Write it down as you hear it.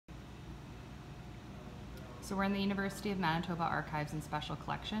So we're in the University of Manitoba Archives and Special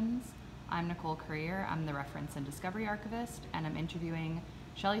Collections. I'm Nicole Courier, I'm the Reference and Discovery Archivist, and I'm interviewing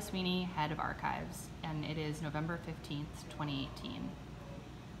Shelley Sweeney, Head of Archives, and it is November 15th, 2018.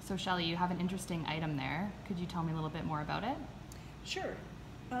 So Shelley, you have an interesting item there. Could you tell me a little bit more about it? Sure.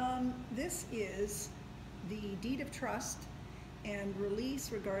 This is the deed of trust and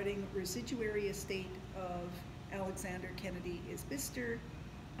release regarding residuary estate of Alexander Kennedy Isbister,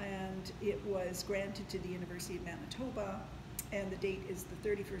 and it was granted to the University of Manitoba, and the date is the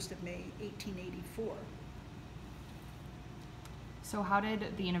 31st of May, 1884. So how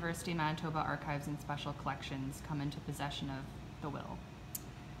did the University of Manitoba Archives and Special Collections come into possession of the will?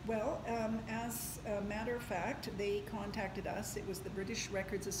 Well, as a matter of fact, they contacted us. It was the British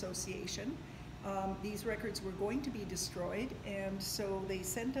Records Association. These records were going to be destroyed, and so they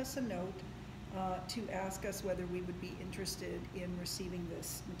sent us a note to ask us whether we would be interested in receiving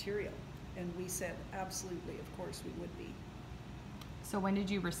this material. And we said, absolutely, of course we would be. So when did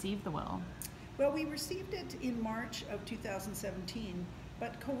you receive the will? Well, we received it in March of 2017,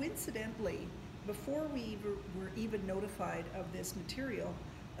 but coincidentally, before we were even notified of this material,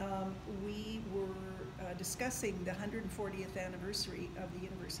 we were discussing the 140th anniversary of the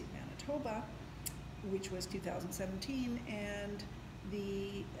University of Manitoba, which was 2017, and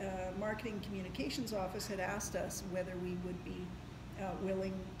the Marketing Communications Office had asked us whether we would be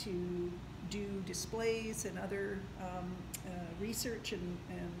willing to do displays and other research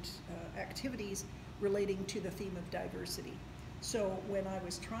and activities relating to the theme of diversity. So when I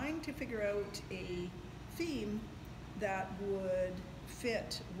was trying to figure out a theme that would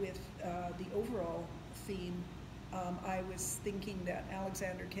fit with the overall theme, I was thinking that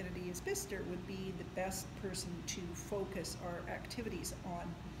Alexander Kennedy Isbister would be the best person to focus our activities on.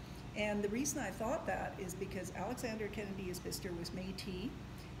 And the reason I thought that is because Alexander Kennedy Isbister was Métis.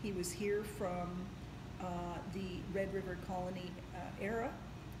 He was here from the Red River Colony era,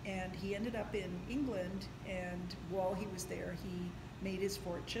 and he ended up in England, and while he was there he made his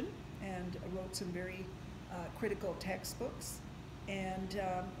fortune and wrote some very critical textbooks. And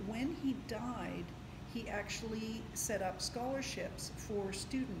when he died, he actually set up scholarships for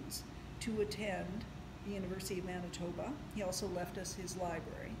students to attend the University of Manitoba. He also left us his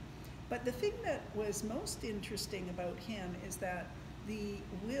library. But the thing that was most interesting about him is that the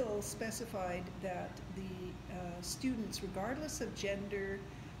will specified that the students, regardless of gender,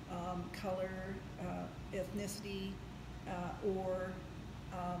 color, ethnicity, or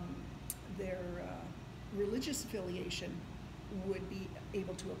their religious affiliation, would be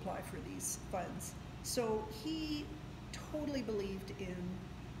able to apply for these funds. So he totally believed in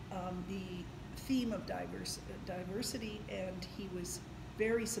the theme of diversity, and he was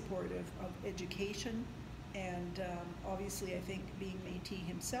very supportive of education, and obviously I think being Métis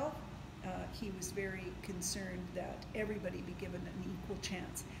himself, he was very concerned that everybody be given an equal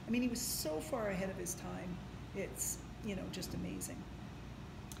chance. I mean, he was so far ahead of his time, it's, you know, just amazing.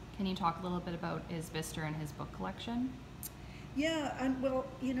 Can you talk a little bit about Isbister and his book collection? Yeah, and well,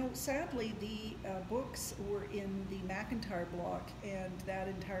 you know, sadly the books were in the McIntyre block, and that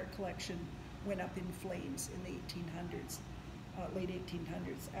entire collection went up in flames in the 1800s, late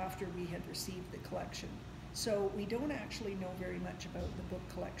 1800s, after we had received the collection. So we don't actually know very much about the book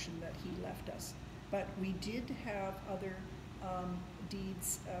collection that he left us, but we did have other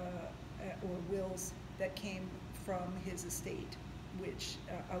deeds or wills that came from his estate, which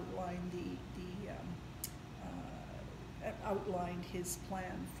outlined outlined his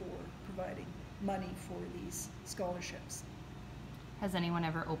plan for providing money for these scholarships. Has anyone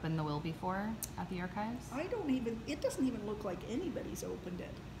ever opened the will before at the archives? It doesn't even look like anybody's opened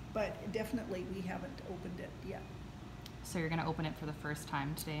it, but definitely we haven't opened it yet. So you're going to open it for the first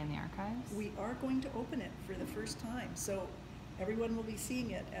time today in the archives? We are going to open it for the first time, so everyone will be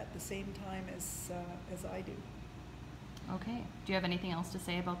seeing it at the same time as I do. Okay. Do you have anything else to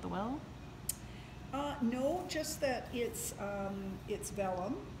say about the will? No, just that it's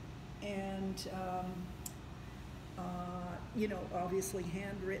vellum, and you know, obviously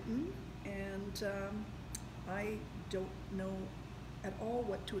handwritten, and I don't know at all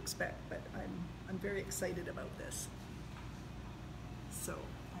what to expect, but I'm very excited about this. So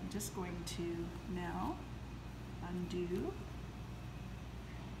I'm just going to now undo.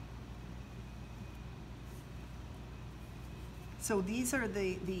 So these are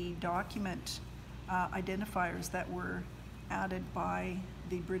the document identifiers that were added by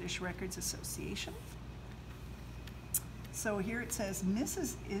the British Records Association. So here it says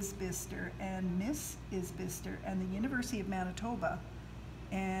Mrs. Isbister and Miss Isbister and the University of Manitoba,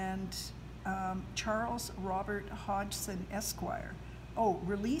 and Charles Robert Hodgson Esquire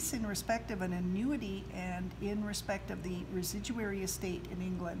release in respect of an annuity and in respect of the residuary estate in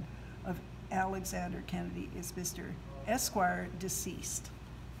England of Alexander Kennedy Isbister, Esquire, deceased.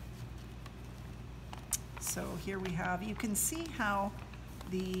 So here we have, you can see how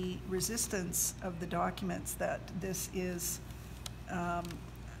the resistance of the documents that this is,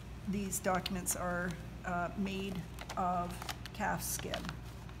 these documents are made of calf skin.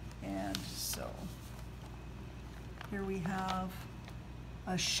 And so here we have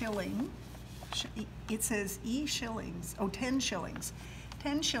a shilling. It says shillings, 10 shillings.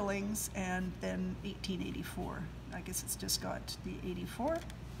 10 shillings and then 1884. I guess it's just got the 84.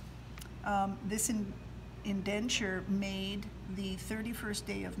 This indenture made the 31st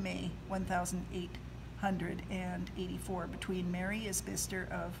day of May, 1884, between Mary Isbister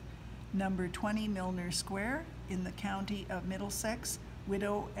of number 20 Milner Square in the county of Middlesex,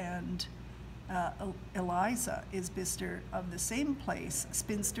 widow, and Eliza Isbister of the same place,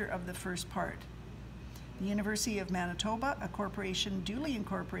 spinster of the first part. The University of Manitoba, a corporation duly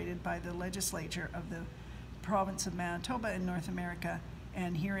incorporated by the legislature of the province of Manitoba in North America,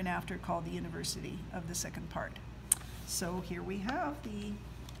 and hereinafter called the University of the second part. So here we have the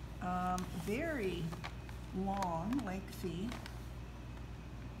very long, lengthy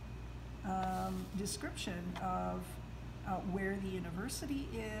description of where the university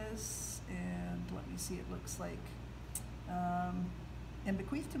is, and let me see, it looks like, and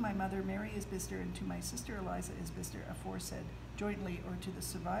bequeathed to my mother Mary Isbister and to my sister Eliza Isbister aforesaid, jointly or to the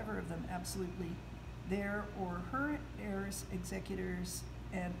survivor of them absolutely, their or her heirs, executors,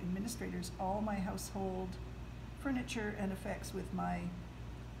 and administrators, all my household furniture and effects with my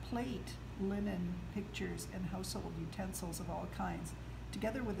plate, linen, pictures, and household utensils of all kinds,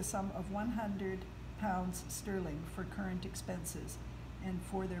 together with a sum of £100 sterling for current expenses and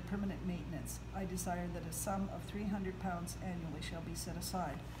for their permanent maintenance. I desire that a sum of £300 annually shall be set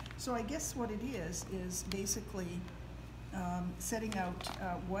aside. So I guess what it is basically setting out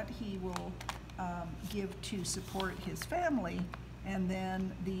what he will give to support his family, and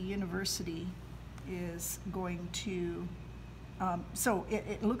then the university is going to, so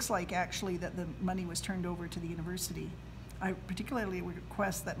it looks like actually that the money was turned over to the university. I particularly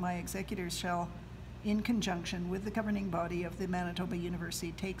request that my executors shall, in conjunction with the governing body of the Manitoba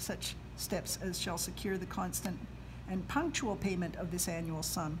University, take such steps as shall secure the constant and punctual payment of this annual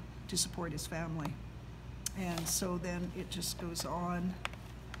sum to support his family. And so then it just goes on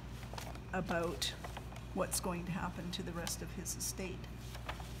about what's going to happen to the rest of his estate.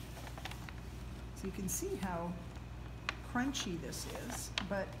 So you can see how crunchy this is,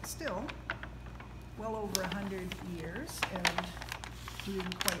 but still well over 100 years and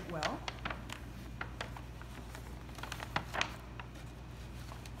doing quite well.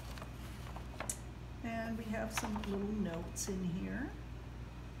 And we have some little notes in here.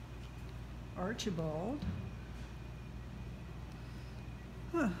 Archibald.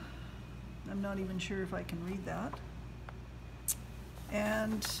 I'm not even sure if I can read that.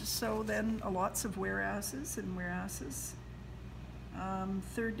 And so then lots of whereases and whereases.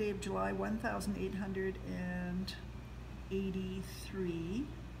 3rd day of July, 1883.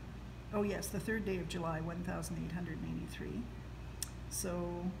 Oh yes, the 3rd day of July, 1883.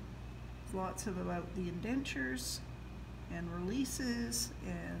 So lots of about the indentures and releases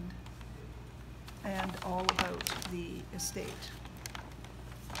and all about the estate.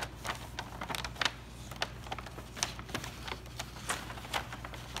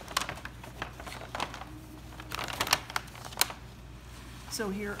 So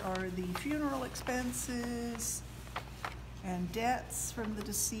here are the funeral expenses and debts from the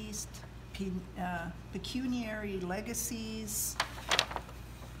deceased, pecuniary legacies,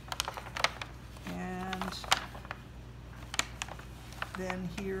 and then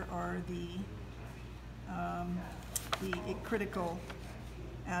here are the critical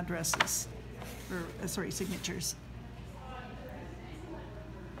addresses, or signatures.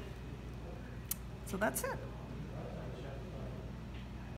 So that's it.